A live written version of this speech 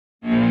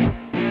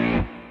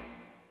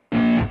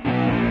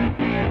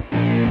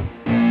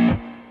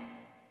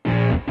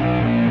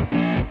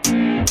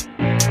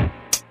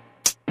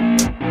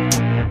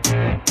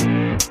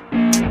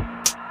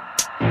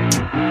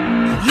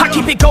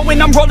it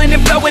going, I'm rolling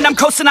and flowing, I'm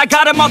coasting, I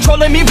got them all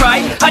trolling me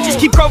right. I just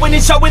keep growing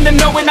and showing them,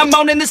 knowing I'm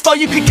owning this flow,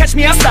 you can catch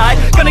me outside.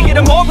 Gonna get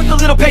them all with a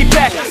little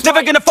payback.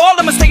 Never gonna fall,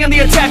 I'ma stay on the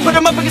attack. Put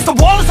them up against the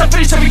wall as I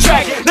finish every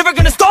track. Never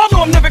gonna stall,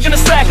 no, I'm never gonna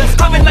slack.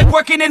 I've been like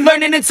working and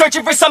learning and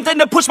searching for something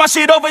to push my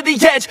shit over the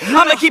edge.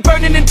 I'ma keep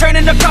burning and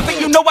turning up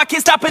profit, you know I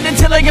can't stop it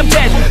until I am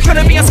dead.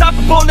 Gonna be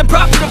unstoppable and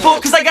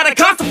profitable, cause I got a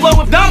constant flow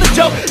of knowledge,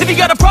 yo. If you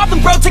got a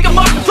problem, bro, take them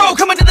off the throw.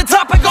 Coming to the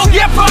top, I go,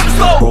 yeah, promise,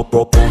 slow.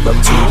 Roll up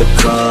to the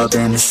club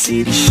and the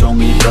city show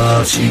me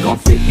love. She gon'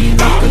 fit me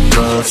like a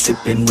glove.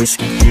 Sipping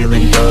whiskey,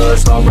 feeling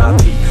buzzed.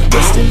 R.I.P,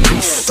 rest in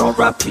peace.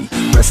 R.I.P,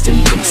 rest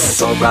in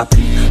peace. R.I.P,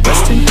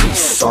 rest in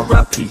peace.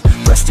 R.I.P,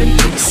 rest in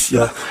peace,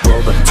 yeah.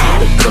 Roll up to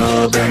the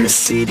club and the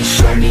city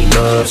show me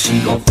love. She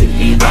gon' fit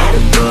me like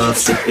a glove.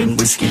 Sipping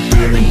whiskey,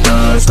 feeling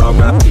buzzed.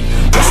 R.I.P,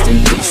 rest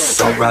in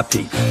peace.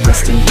 R.I.P,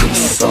 rest in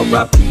peace.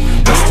 R.I.P,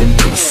 rest in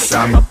peace.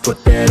 I'ma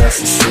put that ass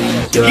to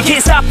sleep, yeah. You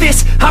can't stop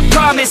this, I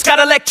promise. Got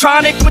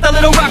electronic with a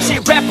little rock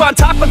shit. Rap on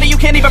top of it, you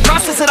can't even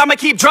process it. I'ma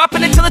keep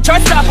dropping it till the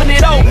chart's stopping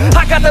it. Oh,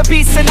 I got the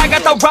beats and I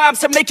got the rhymes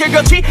to make your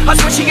girl cheat. I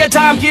swear she a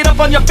dime, get up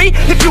on your feet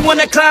if you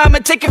wanna climb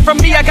and take it from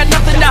me. I got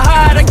nothing to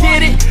hide, I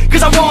get it,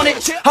 cause I want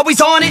it.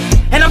 Always on it,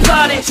 and I'm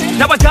got it.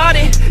 Now I got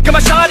it, got my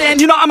shot in.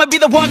 You know I'ma be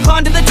the one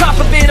climb to the top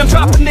of it. I'm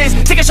dropping this,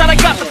 take a shot, I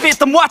got the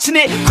fifth. I'm watching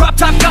it, crop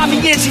top got me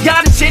in. She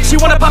got it shit, she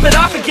wanna pop it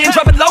off again.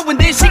 Drop it low and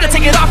then she gon'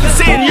 take it off and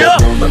sin, yeah.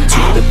 Roll up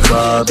to the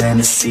club and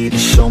the city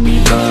show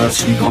me love.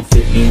 She gon'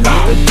 fit me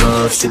like a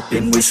glove.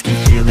 Sipping whiskey,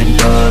 feeling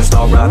buzzed.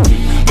 R.I.P,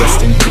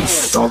 rest in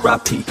peace.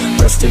 R.I.P,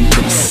 rest in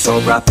peace.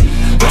 R.I.P,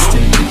 rest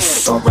in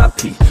peace.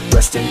 R.I.P,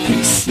 rest in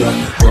peace, yeah.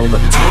 Roll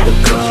up to the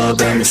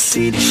club and the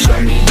city show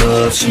me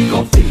love. She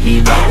gon' fit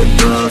me like a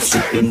glove.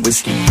 Sipping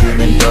whiskey,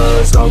 feeling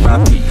buzzed.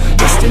 R.I.P,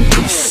 rest in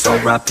peace.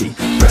 R.I.P,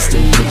 rest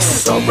in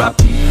peace.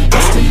 R.I.P,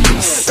 rest in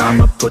peace.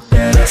 I'ma put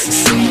that ass to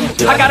sleep,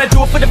 yeah. I gotta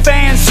do it for the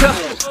fans, yeah.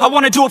 I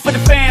wanna do it for the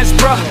fans,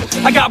 bruh.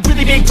 I got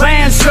really big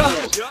plans, yeah.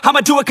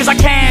 I'ma do it cause I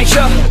can,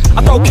 yeah.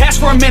 I throw cash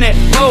for a minute,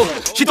 oh.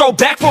 She throw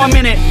back for a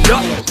minute, yeah.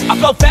 I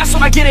flow fast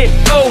when I get it,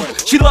 oh.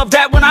 She love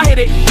that when I hit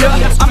it,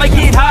 yeah. I'ma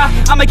get high,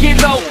 I'ma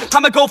get low.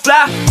 I'ma go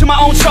fly to my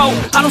own show.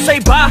 I don't say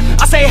bye,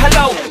 I say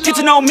hello. Get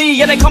to know me,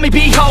 yeah, they call me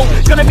B-Ho.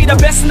 Gonna be the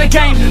best in the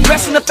game,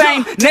 best in the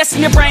fame. Nest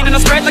in your brain and I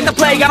spread like the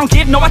plague. I don't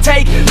give, no I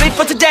take. Live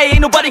for today,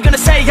 ain't nobody gonna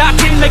say I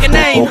didn't make a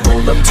name.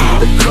 Roll up to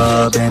the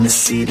club and the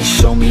city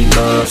show me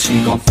love.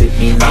 She gon' fit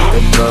me like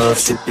a glove.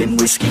 Sipping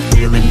whiskey,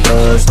 feeling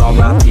buzzed.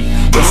 R.I.P,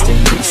 rest in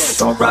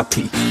peace.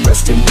 R.I.P,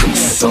 rest in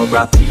peace.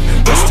 R.I.P,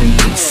 rest in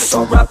peace.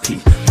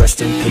 R.I.P,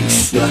 rest in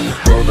peace, yeah.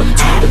 Roll up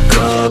to the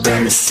club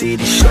and the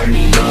city show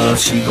me love.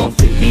 She gon'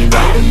 fit me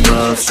like a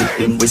glove.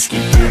 Sipping whiskey,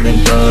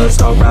 feeling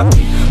buzzed. R.I.P,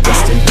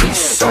 rest in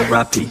peace.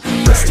 R.I.P,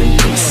 rest in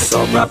peace.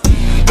 R.I.P,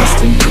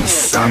 rest in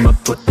peace. I'ma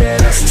put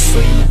that ass to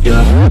sleep,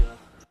 yeah.